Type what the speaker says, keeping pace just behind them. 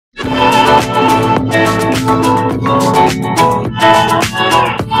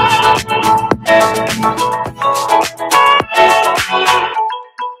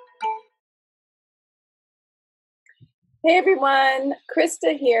Hey everyone,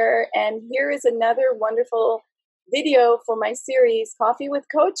 Krista here, and here is another wonderful video for my series, Coffee with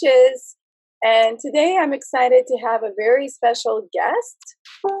Coaches. And today I'm excited to have a very special guest,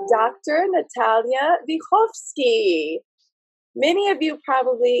 Dr. Natalia Wiechowski. Many of you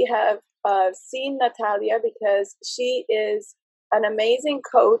probably have seen Natalia because she is an amazing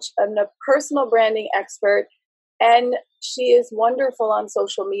coach and a personal branding expert, and she is wonderful on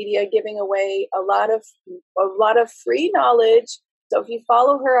social media, giving away a lot of free knowledge. So if you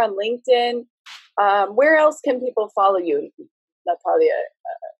follow her on LinkedIn, where else can people follow you, Natalia?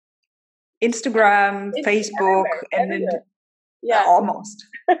 Instagram, Facebook, everywhere. and yeah, almost,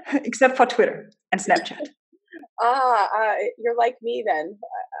 except for Twitter and Snapchat. You're like me then.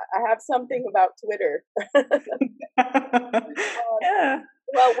 I have something about Twitter. Yeah.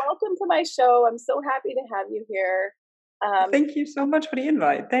 Well, welcome to my show. I'm so happy to have you here. Thank you so much for the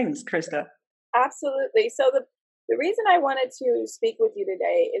invite. Thanks, Krista. Absolutely. So the reason I wanted to speak with you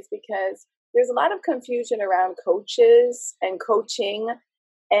today is because there's a lot of confusion around coaches and coaching,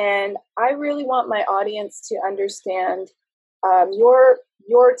 and I really want my audience to understand your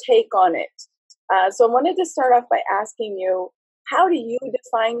take on it. So I wanted to start off by asking you, how do you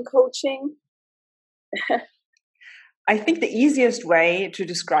define coaching? I think the easiest way to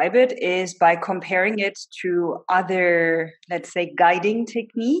describe it is by comparing it to other, let's say, guiding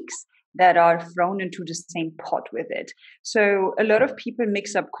techniques that are thrown into the same pot with it. So a lot of people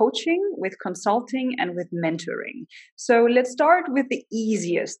mix up coaching with consulting and with mentoring. So let's start with the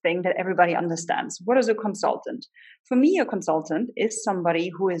easiest thing that everybody understands. What is a consultant? For me, a consultant is somebody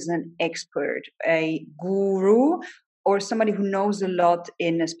who is an expert, a guru, or somebody who knows a lot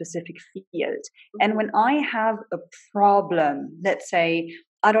in a specific field. And when I have a problem, let's say,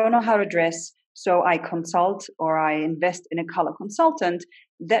 I don't know how to dress, so I consult or I invest in a color consultant,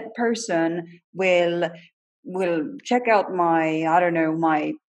 that person will check out my, I don't know,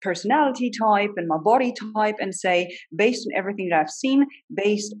 my personality type and my body type and say, based on everything that I've seen,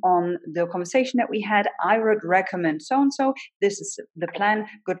 based on the conversation that we had, I would recommend so-and-so. This is the plan.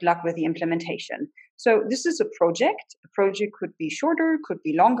 Good luck with the implementation. So this is a project. A project could be shorter, could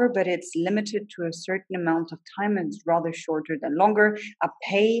be longer, but it's limited to a certain amount of time and it's rather shorter than longer. I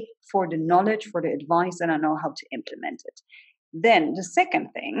pay for the knowledge, for the advice, and I know how to implement it. Then the second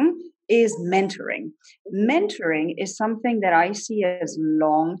thing is mentoring. Mentoring is something that I see as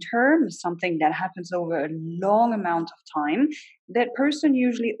long-term, something that happens over a long amount of time. That person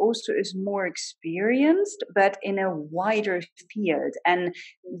usually also is more experienced, but in a wider field. And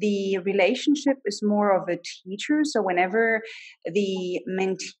the relationship is more of a teacher. So whenever the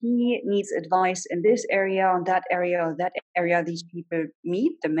mentee needs advice in this area, on that area, or that area, these people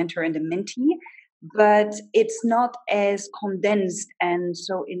meet, the mentor and the mentee. But it's not as condensed and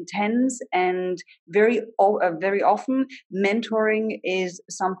so intense, and very often mentoring is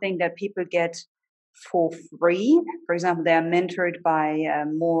something that people get for free. For example, they are mentored by a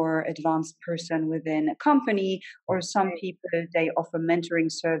more advanced person within a company, or some people, they offer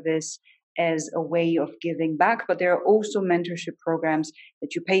mentoring service as a way of giving back, but there are also mentorship programs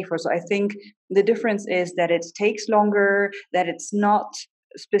that you pay for. So I think the difference is that it takes longer, that it's not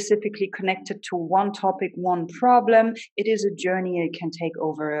specifically connected to one topic, one problem. It is a journey. It can take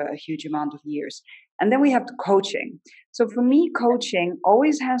over a huge amount of years. And then we have the coaching. So for me, coaching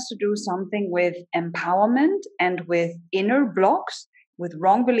always has to do something with empowerment and with inner blocks, with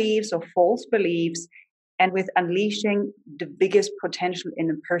wrong beliefs or false beliefs, and with unleashing the biggest potential in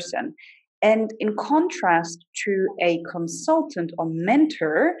a person. And in contrast to a consultant or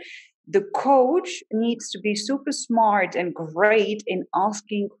mentor, the coach needs to be super smart and great in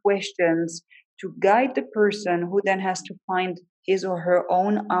asking questions to guide the person, who then has to find his or her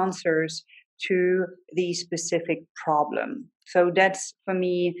own answers to the specific problem. So that's, for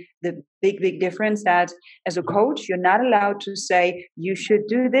me, the big difference, that as a coach, you're not allowed to say, you should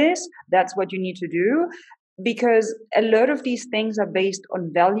do this, that's what you need to do, because a lot of these things are based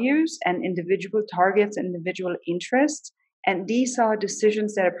on values and individual targets and individual interests. And these are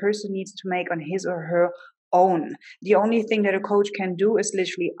decisions that a person needs to make on his or her own. The only thing that a coach can do is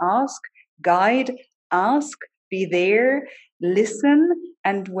literally ask, guide, be there, listen.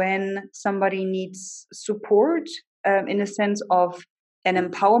 And when somebody needs support, in a sense of an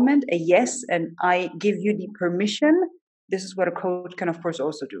empowerment, a yes, and I give you the permission, this is what a coach can, of course,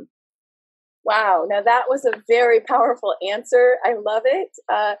 also do. Wow. Now that was a very powerful answer. I love it.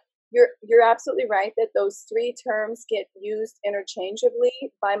 You're absolutely right that those three terms get used interchangeably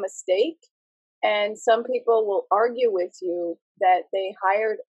by mistake. And some people will argue with you that they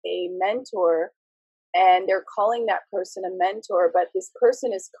hired a mentor and they're calling that person a mentor, but this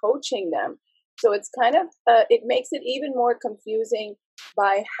person is coaching them. So it's kind of, it makes it even more confusing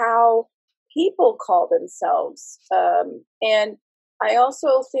by how people call themselves. And I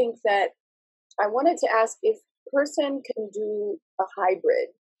also think that I wanted to ask if person can do a hybrid.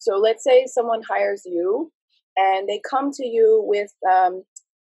 So let's say someone hires you and they come to you with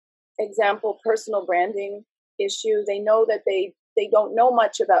example personal branding issue. They know that they don't know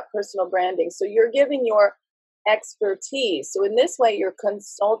much about personal branding. So you're giving your expertise. So in this way you're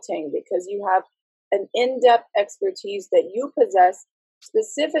consulting because you have an in-depth expertise that you possess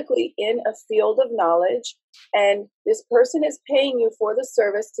specifically in a field of knowledge, and this person is paying you for the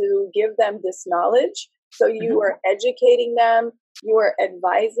service to give them this knowledge. So you are educating them, you are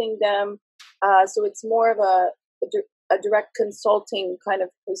advising them. So it's more of a direct consulting kind of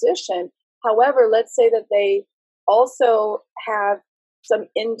position. However, let's say that they also have some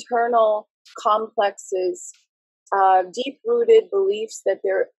internal complexes, deep-rooted beliefs that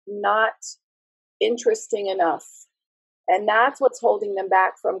they're not interesting enough. And that's what's holding them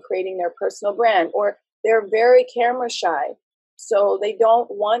back from creating their personal brand. Or they're very camera shy. So they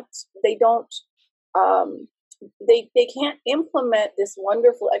can't implement this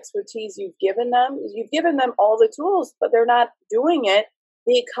wonderful expertise you've given them. You've given them all the tools, but they're not doing it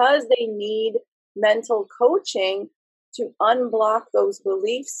because they need mental coaching to unblock those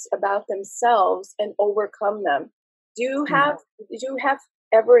beliefs about themselves and overcome them. Did you have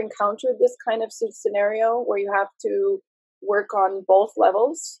ever encountered this kind of scenario where you have to work on both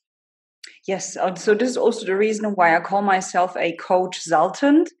levels? Yes. So this is also the reason why I call myself a coach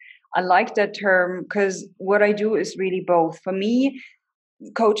consultant. I like that term because what I do is really both. For me,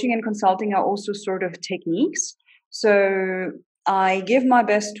 coaching and consulting are also sort of techniques. So I give my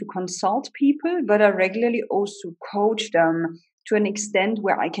best to consult people, but I regularly also coach them to an extent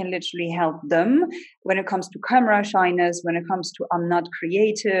where I can literally help them when it comes to camera shyness, when it comes to I'm not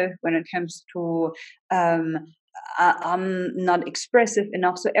creative, when it comes to I'm not expressive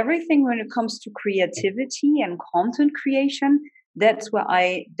enough. So everything when it comes to creativity and content creation, that's where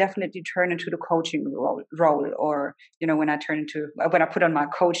I definitely turn into the coaching role, or when I put on my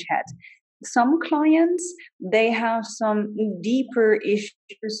coach hat. Some clients, they have some deeper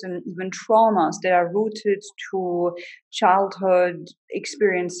issues and even traumas that are rooted to childhood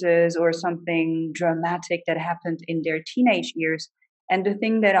experiences or something dramatic that happened in their teenage years. And the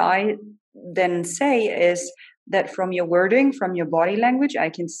thing that I then say is that from your wording, from your body language, I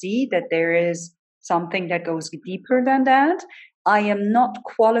can see that there is something that goes deeper than that. I am not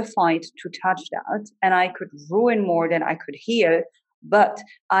qualified to touch that, and I could ruin more than I could heal. But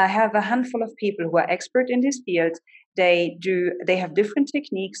I have a handful of people who are expert in this field. They have different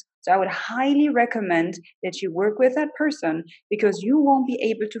techniques. So I would highly recommend that you work with that person, because you won't be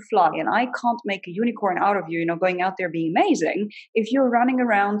able to fly. And I can't make a unicorn out of you, going out there being amazing if you're running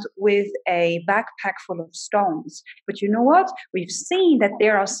around with a backpack full of stones. But you know what? We've seen that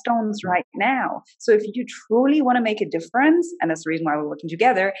there are stones right now. So if you truly want to make a difference, and that's the reason why we're working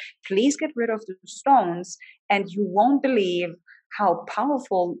together, please get rid of the stones, and you won't believe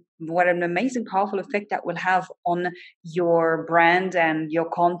what an amazing, powerful effect that will have on your brand and your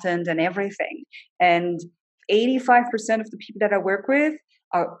content and everything. And 85% of the people that I work with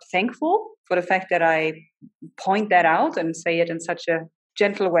are thankful for the fact that I point that out and say it in such a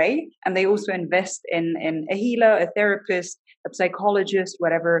gentle way. And they also invest in a healer, a therapist, a psychologist,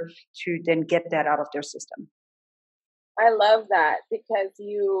 whatever, to then get that out of their system. I love that, because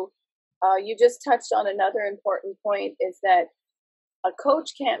you just touched on another important point, is that a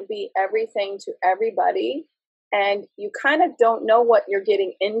coach can't be everything to everybody, and you kind of don't know what you're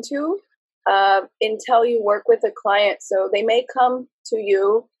getting into until you work with a client. So they may come to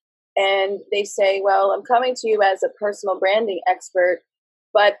you and they say, well, I'm coming to you as a personal branding expert,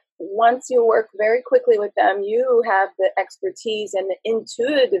 but once you work very quickly with them, you have the expertise and the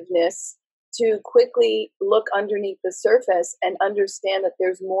intuitiveness to quickly look underneath the surface and understand that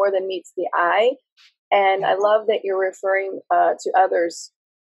there's more than meets the eye. And I love that you're referring to others,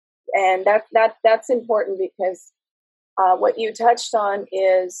 and that's important, because what you touched on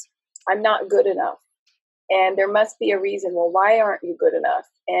is, I'm not good enough, and there must be a reason. Well, why aren't you good enough?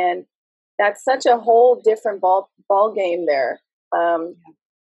 And that's such a whole different ball game there.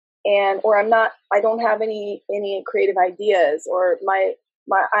 Or I don't have any creative ideas, or my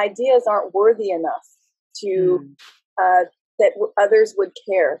ideas aren't worthy enough to that others would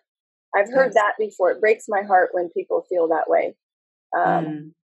care. I've heard that before. It breaks my heart when people feel that way.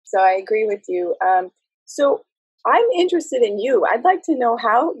 So I agree with you. So I'm interested in you. I'd like to know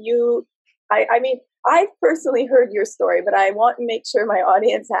how you, I mean, I've personally heard your story, but I want to make sure my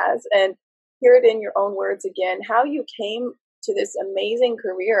audience has, and hear it in your own words again, how you came to this amazing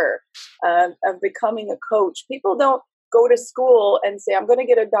career of becoming a coach. People don't go to school and say, I'm going to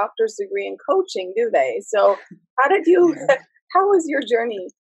get a doctor's degree in coaching, do they? So how did you, how was your journey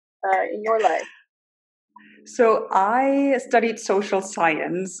in your life? So I studied social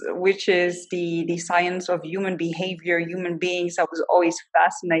science, which is the science of human behavior, human beings. I was always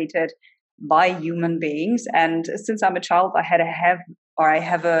fascinated by human beings. And since I'm a child, I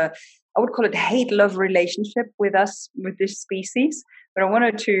have a, I would call it hate-love relationship with this species. But I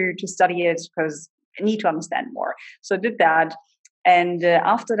wanted to study it because I need to understand more. So I did that. And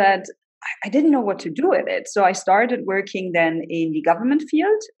after that, I didn't know what to do with it. So I started working then in the government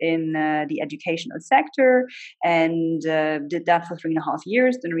field, in the educational sector, and did that for 3.5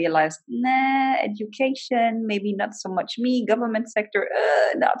 years. Then realized, nah, education, maybe not so much me. Government sector,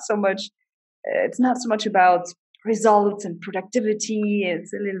 not so much. It's not so much about results and productivity.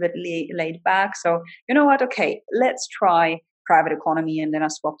 It's a little bit laid back. So you know what? Okay, let's try private economy. And then I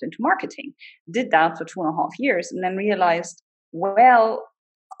swapped into marketing. Did that for 2.5 years, and then realized, well,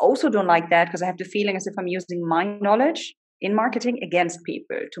 also don't like that because I have the feeling as if I'm using my knowledge in marketing against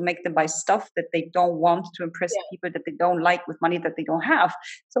people to make them buy stuff that they don't want, to impress people that they don't like with money that they don't have.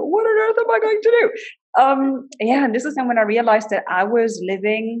 So what on earth am I going to do? And this is then when I realized that I was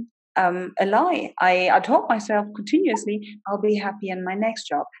living a lie. I told myself continuously, I'll be happy in my next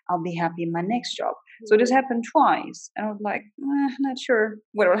job. I'll be happy in my next job. So this happened twice. And I was like, not sure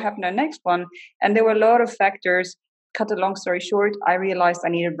what will happen in the next one. And there were a lot of factors. Cut a long story short, I realized I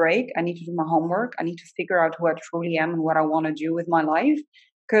need a break. I need to do my homework. I need to figure out who I truly am and what I want to do with my life.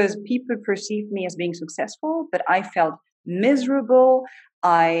 Because people perceived me as being successful, but I felt miserable.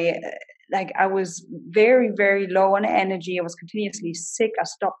 I was very, very low on energy. I was continuously sick. I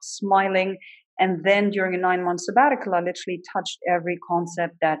stopped smiling. And then during a 9-month sabbatical, I literally touched every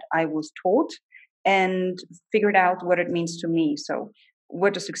concept that I was taught and figured out what it means to me. So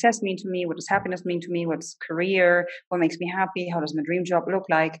what does success mean to me? What does happiness mean to me? What's career? What makes me happy? How does my dream job look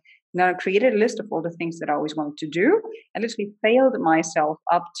like? Now I created a list of all the things that I always wanted to do. I literally failed myself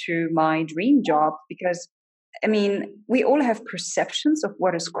up to my dream job because, I mean, we all have perceptions of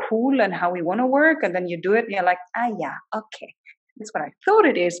what is cool and how we want to work. And then you do it and you're like, yeah, okay. That's what I thought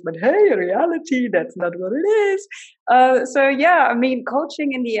it is. But hey, in reality, that's not what it is.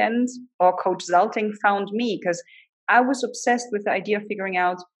 Coaching in the end, or Coach Zalting, found me because I was obsessed with the idea of figuring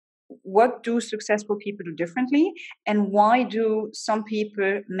out what do successful people do differently and why do some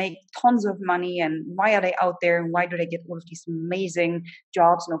people make tons of money and why are they out there and why do they get all of these amazing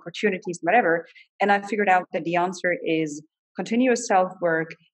jobs and opportunities, whatever. And I figured out that the answer is continuous self-work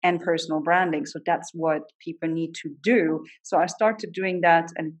and personal branding. So that's what people need to do. So I started doing that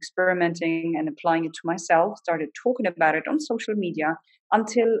and experimenting and applying it to myself, started talking about it on social media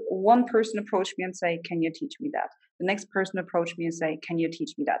until one person approached me and say, can you teach me that? The next person approached me and say, can you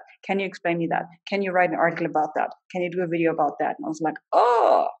teach me that? Can you explain me that? Can you write an article about that? Can you do a video about that? And I was like,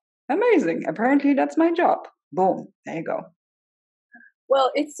 oh, amazing. Apparently that's my job. Boom. There you go.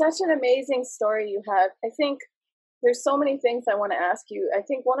 Well, it's such an amazing story you have. I think there's so many things I want to ask you. I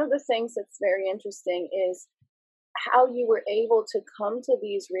think one of the things that's very interesting is how you were able to come to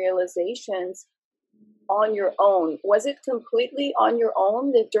these realizations on your own. Was it completely on your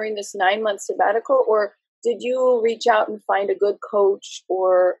own that during this 9-month sabbatical, or did you reach out and find a good coach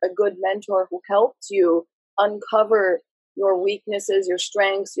or a good mentor who helped you uncover your weaknesses, your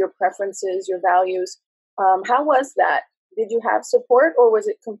strengths, your preferences, your values? How was that? Did you have support or was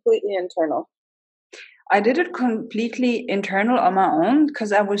it completely internal? I did it completely internal on my own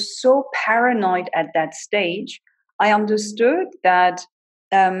because I was so paranoid at that stage. I understood that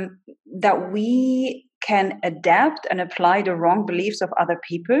that we can adapt and apply the wrong beliefs of other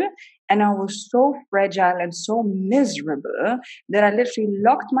people. And I was so fragile and so miserable that I literally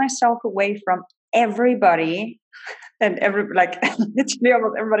locked myself away from everybody and literally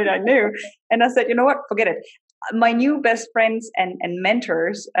almost everybody that I knew. And I said, you know what, forget it. My new best friends and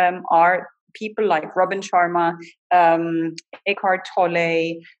mentors are people like Robin Sharma, Eckhart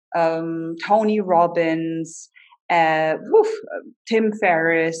Tolle, Tony Robbins, Tim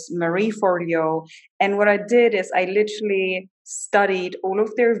Ferriss, Marie Forleo. And what I did is I literally studied all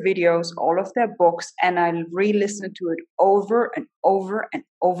of their videos, all of their books, and I re-listened to it over and over and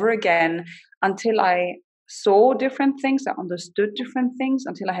over again until I saw different things, I understood different things,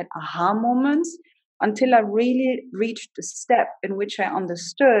 until I had aha moments, until I really reached the step in which I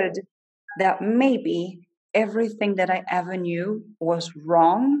understood that maybe everything that I ever knew was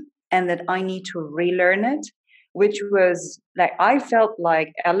wrong and that I need to relearn it, which was like, I felt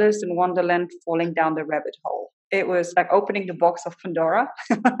like Alice in Wonderland falling down the rabbit hole. it was like opening the box of Pandora.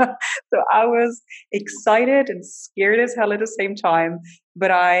 So I was excited and scared as hell at the same time,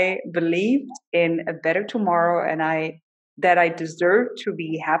 but I believed in a better tomorrow, and that I deserved to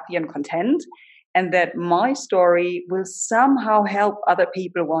be happy and content, and that my story will somehow help other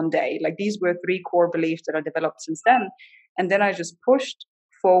people one day. Like, these were three core beliefs that I developed since then. And then I just pushed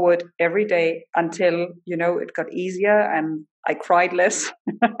forward every day until, it got easier and I cried less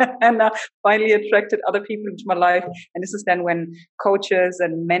and finally attracted other people into my life. And this is then when coaches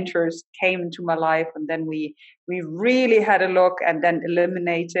and mentors came into my life. And then we really had a look and then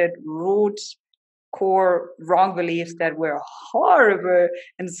eliminated root core wrong beliefs that were horrible.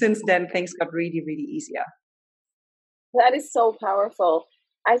 And since then, things got really, really easier. That is so powerful.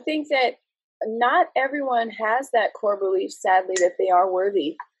 I think that not everyone has that core belief, sadly, that they are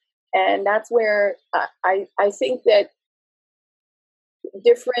worthy. And that's where I think that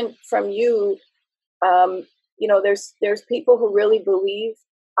different from you, there's people who really believe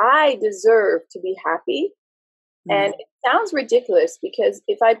I deserve to be happy. And it sounds ridiculous because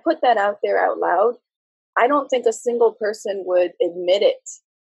if I put that out there out loud, I don't think a single person would admit it.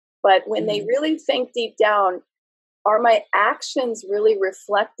 But when they really think deep down, are my actions really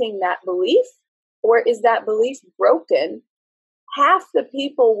reflecting that belief? Or is that belief broken? Half the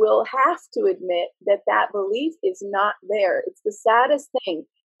people will have to admit that that belief is not there. It's the saddest thing.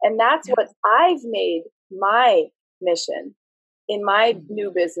 And that's what I've made my mission in my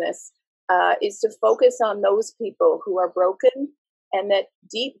new business, is to focus on those people who are broken and that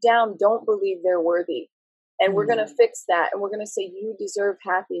deep down don't believe they're worthy. And we're going to fix that. And we're going to say, you deserve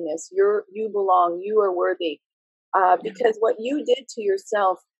happiness. You belong. You are worthy. Because what you did to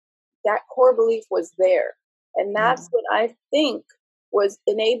yourself, that core belief was there. And that's what I think was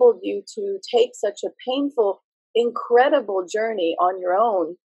enabled you to take such a painful, incredible journey on your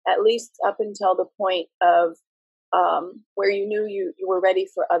own, at least up until the point of where you knew you were ready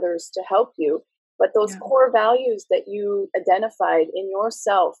for others to help you. But those core values that you identified in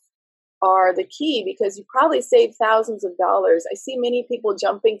yourself are the key, because you probably saved thousands of dollars. I see many people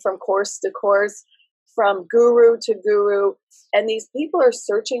jumping from course to course, from guru to guru, and these people are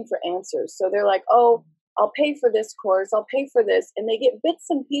searching for answers. So they're like, oh, I'll pay for this course, I'll pay for this. And they get bits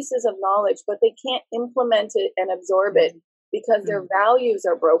and pieces of knowledge, but they can't implement it and absorb it because their values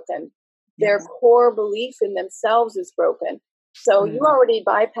are broken. Their core belief in themselves is broken. So you already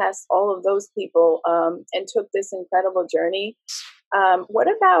bypassed all of those people and took this incredible journey. What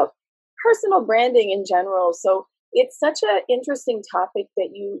about personal branding in general? So it's such an interesting topic that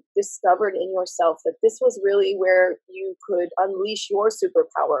you discovered in yourself, that this was really where you could unleash your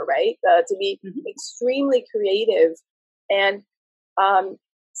superpower, right? To be extremely creative. And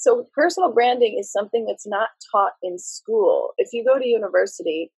so personal branding is something that's not taught in school. If you go to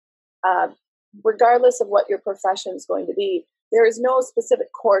university, regardless of what your profession is going to be, there is no specific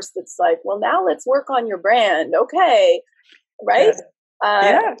course that's like, well, now let's work on your brand. Okay. Right?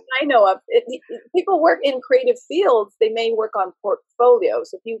 I know of it. People work in creative fields. They may work on portfolios.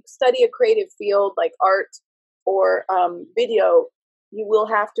 If you study a creative field like art or video, you will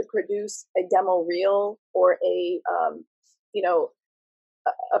have to produce a demo reel or a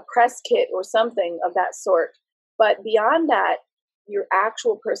press kit or something of that sort. But beyond that, your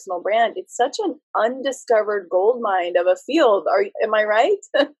actual personal brand, it's such an undiscovered goldmine of a field. Am I right?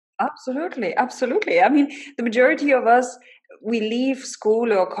 Absolutely. Absolutely. I mean, the majority of us, we leave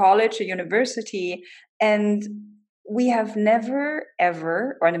school or college or university, and we have never,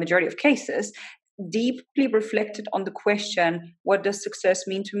 ever, or in the majority of cases, deeply reflected on the question, what does success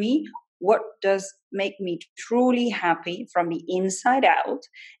mean to me? What does make me truly happy from the inside out?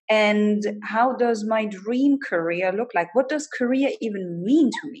 And how does my dream career look like? What does career even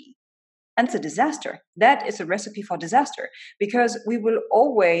mean to me? And it's a disaster. That is a recipe for disaster, because we will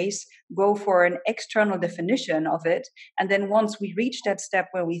always go for an external definition of it. And then once we reach that step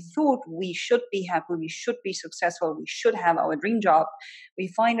where we thought we should be happy, we should be successful, we should have our dream job, we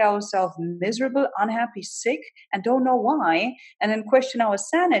find ourselves miserable, unhappy, sick, and don't know why. And then question our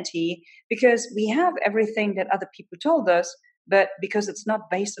sanity because we have everything that other people told us. But because it's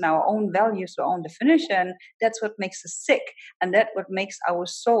not based on our own values or own definition, that's what makes us sick. And that's what makes our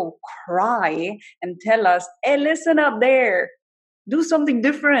soul cry and tell us, hey, listen up there, do something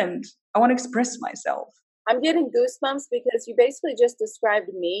different. I want to express myself. I'm getting goosebumps because you basically just described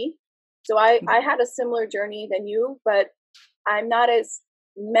me. So I had a similar journey than you, but I'm not as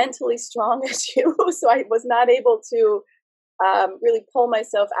mentally strong as you. So I was not able to really pull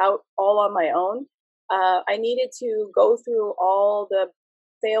myself out all on my own. I needed to go through all the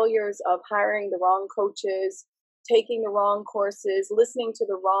failures of hiring the wrong coaches, taking the wrong courses, listening to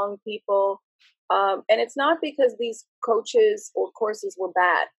the wrong people. And it's not because these coaches or courses were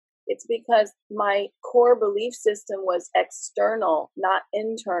bad. It's because my core belief system was external, not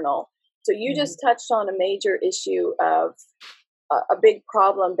internal. So you just touched on a major issue of a big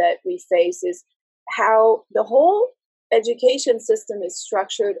problem that we face is how the whole education system is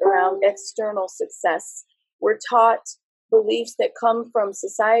structured around external success. We're taught beliefs that come from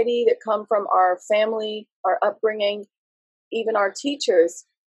society, that come from our family, our upbringing, even our teachers.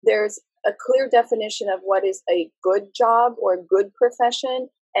 There's a clear definition of what is a good job or a good profession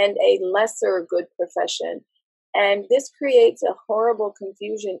and a lesser good profession. And this creates a horrible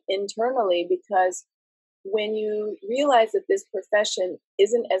confusion internally, because when you realize that this profession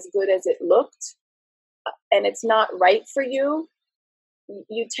isn't as good as it looked and it's not right for you,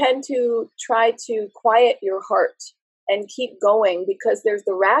 you tend to try to quiet your heart and keep going, because there's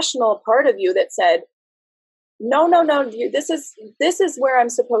the rational part of you that said, no, this is where I'm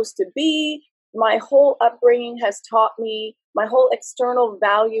supposed to be. My whole upbringing has taught me, my whole external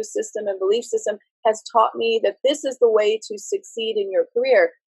value system and belief system has taught me that this is the way to succeed in your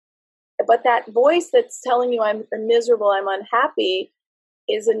career. But that voice that's telling you I'm miserable, I'm unhappy,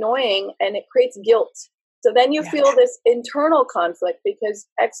 is annoying, and it creates guilt. So then you feel this internal conflict, because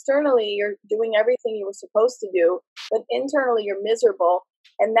externally you're doing everything you were supposed to do, but internally you're miserable.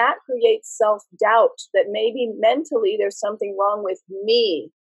 And that creates self-doubt that maybe mentally there's something wrong with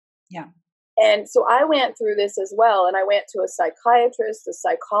me. Yeah. And so I went through this as well. And I went to a psychiatrist, a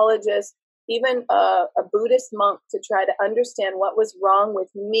psychologist, even a Buddhist monk, to try to understand what was wrong with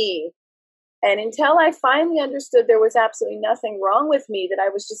me. And until I finally understood there was absolutely nothing wrong with me, that I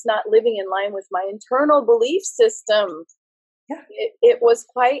was just not living in line with my internal belief system, it was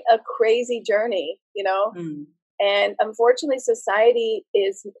quite a crazy journey, you know? And unfortunately, society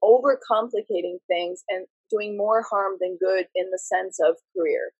is overcomplicating things and doing more harm than good in the sense of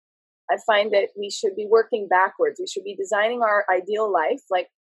career. I find that we should be working backwards. We should be designing our ideal life. Like,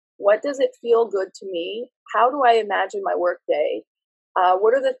 what does it feel good to me? How do I imagine my work day?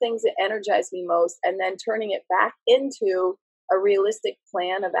 What are the things that energize me most? And then turning it back into a realistic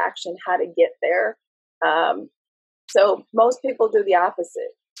plan of action, how to get there. So most people do the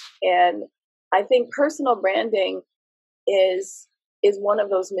opposite. And I think personal branding is one of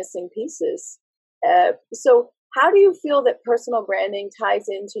those missing pieces. So how do you feel that personal branding ties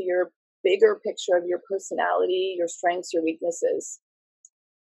into your bigger picture of your personality, your strengths, your weaknesses?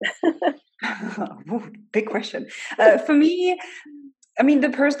 Big question. For me, I mean, the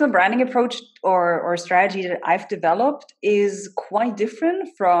personal branding approach or strategy that I've developed is quite different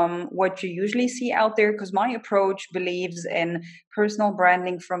from what you usually see out there, because my approach believes in personal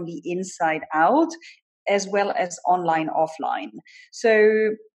branding from the inside out, as well as online, offline.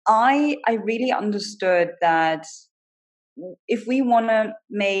 So I really understood that if we want to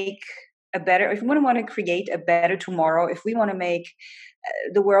if we want to create a better tomorrow, if we want to make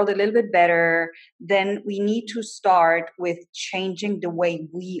the world a little bit better, then we need to start with changing the way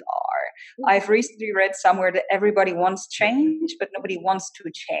we are. I've recently read somewhere that everybody wants change, but nobody wants to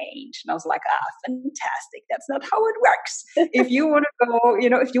change. And I was like, fantastic. That's not how it works. If you want to go,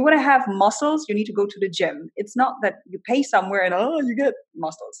 if you want to have muscles, you need to go to the gym. It's not that you pay somewhere and, you get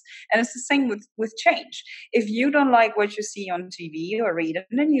muscles. And it's the same with change. If you don't like what you see on TV or read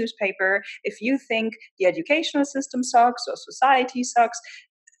in the newspaper, if you think the educational system sucks or society sucks,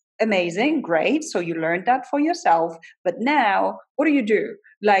 amazing, great. So you learned that for yourself. But now, what do you do?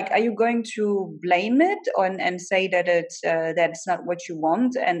 Like, are you going to blame it and say that it's not what you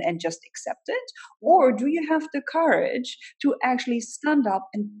want and just accept it? Or do you have the courage to actually stand up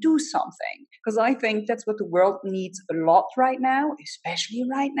and do something? Because I think that's what the world needs a lot right now, especially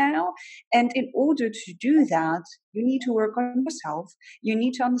right now. And in order to do that, you need to work on yourself. You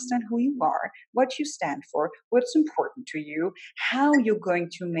need to understand who you are, what you stand for, what's important to you, how you're going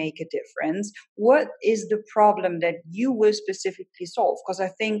to make a difference, what is the problem that you will specifically solve. Because I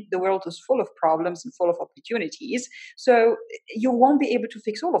think the world is full of problems and full of opportunities. So you won't be able to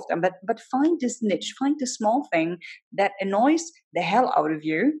fix all of them, but find this niche, find this small thing that annoys the hell out of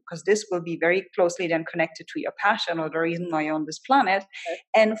you, because this will be very closely then connected to your passion or the reason why you're on this planet,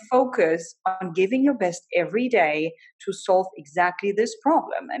 and focus on giving your best every day to solve exactly this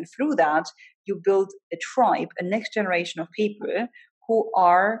problem. And through that, you build a tribe, a next generation of people who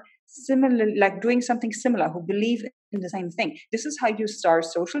are similar, like doing something similar, who believe in the same thing. This is how you start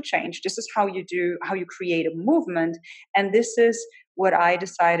social change. This is how you create a movement. And this is what I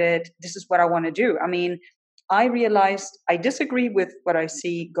decided, this is what I want to do. I mean, I realized I disagree with what I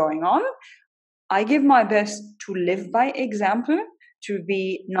see going on. I give my best to live by example. to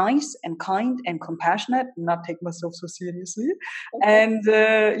be nice and kind and compassionate, not take myself so seriously, and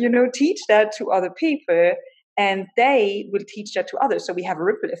teach that to other people, and they will teach that to others. So we have a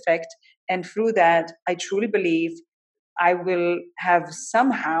ripple effect, and through that, I truly believe I will have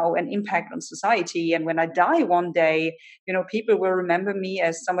somehow an impact on society. And when I die one day, people will remember me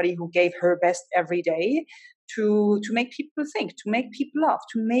as somebody who gave her best every day to make people think, to make people laugh,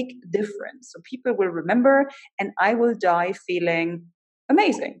 to make a difference. So people will remember, and I will die feeling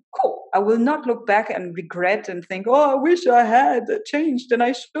amazing, cool. I will not look back and regret and think, oh, I wish I had changed and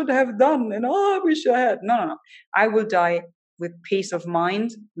I should have done, and oh, I wish I had. No. I will die with peace of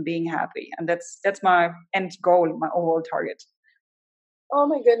mind, being happy, and that's my end goal, my overall target. Oh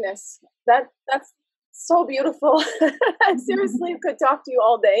my goodness, that's so beautiful. I seriously could talk to you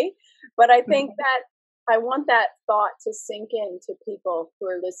all day, but I think that I want that thought to sink in to people who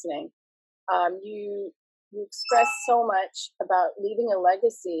are listening. You express so much about leaving a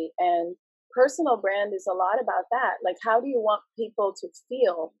legacy, and personal brand is a lot about that. Like, how do you want people to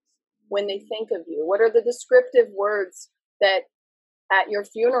feel when they think of you? What are the descriptive words that at your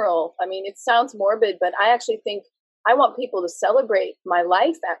funeral? I mean, it sounds morbid, but I actually think I want people to celebrate my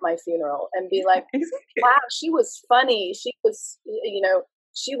life at my funeral and be like, wow, she was funny. She was,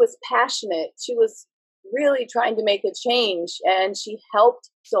 she was passionate. She was really trying to make a change, and she helped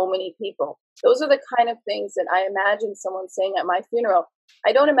so many people. Those are the kind of things that I imagine someone saying at my funeral.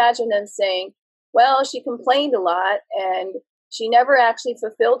 I don't imagine them saying, well, she complained a lot and she never actually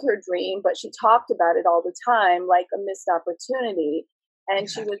fulfilled her dream, but she talked about it all the time, like a missed opportunity. And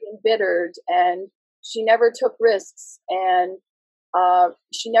she was embittered, and she never took risks, and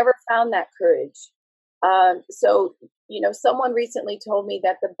she never found that courage. So, someone recently told me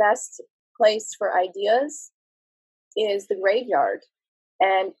that the best place for ideas is the graveyard.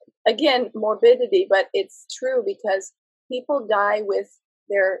 And again, morbidity, but it's true, because people die with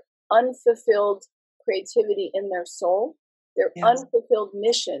their unfulfilled creativity in their soul, their unfulfilled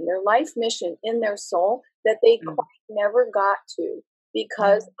mission, their life mission in their soul that they quite never got to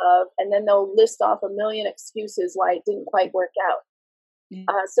because of, and then they'll list off a million excuses why it didn't quite work out.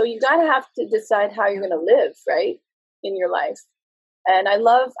 So you got to have to decide how you're going to live, right, in your life. And I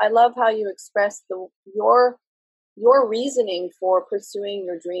love how you express your reasoning for pursuing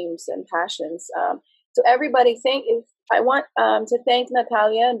your dreams and passions. So everybody, I want to thank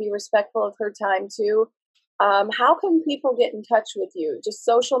Natalia and be respectful of her time too. How can people get in touch with you? Just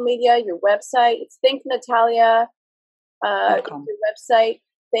social media, your website. It's Think Natalia. Your website.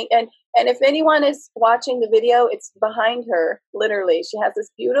 And if anyone is watching the video, it's behind her. Literally, she has this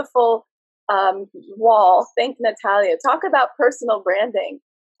beautiful wall. Think Natalia. Talk about personal branding.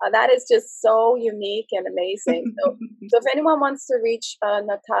 That is just so unique and amazing. So if anyone wants to reach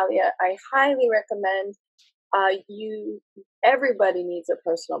Natalia, I highly recommend everybody needs a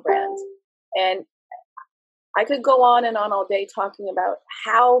personal brand. And I could go on and on all day talking about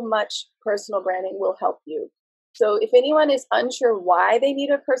how much personal branding will help you. So if anyone is unsure why they need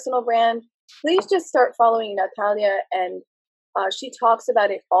a personal brand, please just start following Natalia. And she talks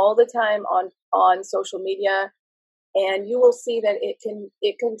about it all the time on social media. And you will see that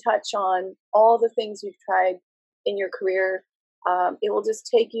it can touch on all the things you've tried in your career. It will just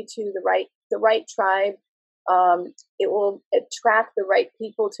take you to the right tribe. It will attract the right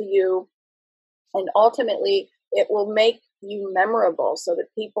people to you, and ultimately, it will make you memorable so that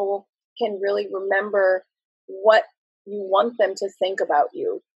people can really remember what you want them to think about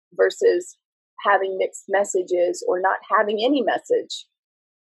you, versus having mixed messages or not having any message.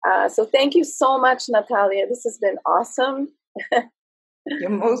 So thank you so much, Natalia. This has been awesome. You're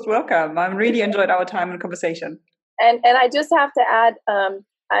most welcome. I really enjoyed our time and conversation. And I just have to add,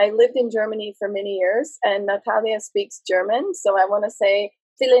 I lived in Germany for many years, and Natalia speaks German. So I want to say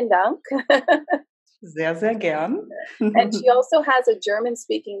vielen Dank. Sehr, sehr gern. And she also has a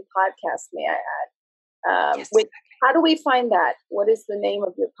German-speaking podcast, may I add. Yes. How do we find that? What is the name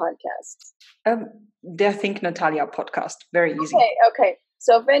of your podcast? Der Think Natalia podcast. Very easy. Okay.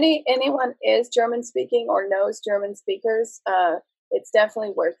 So if anyone is German speaking or knows German speakers, it's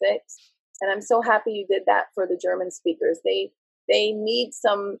definitely worth it. And I'm so happy you did that for the German speakers. They need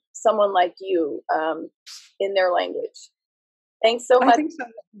someone like you in their language. Thanks so much. I think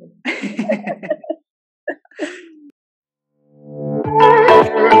so.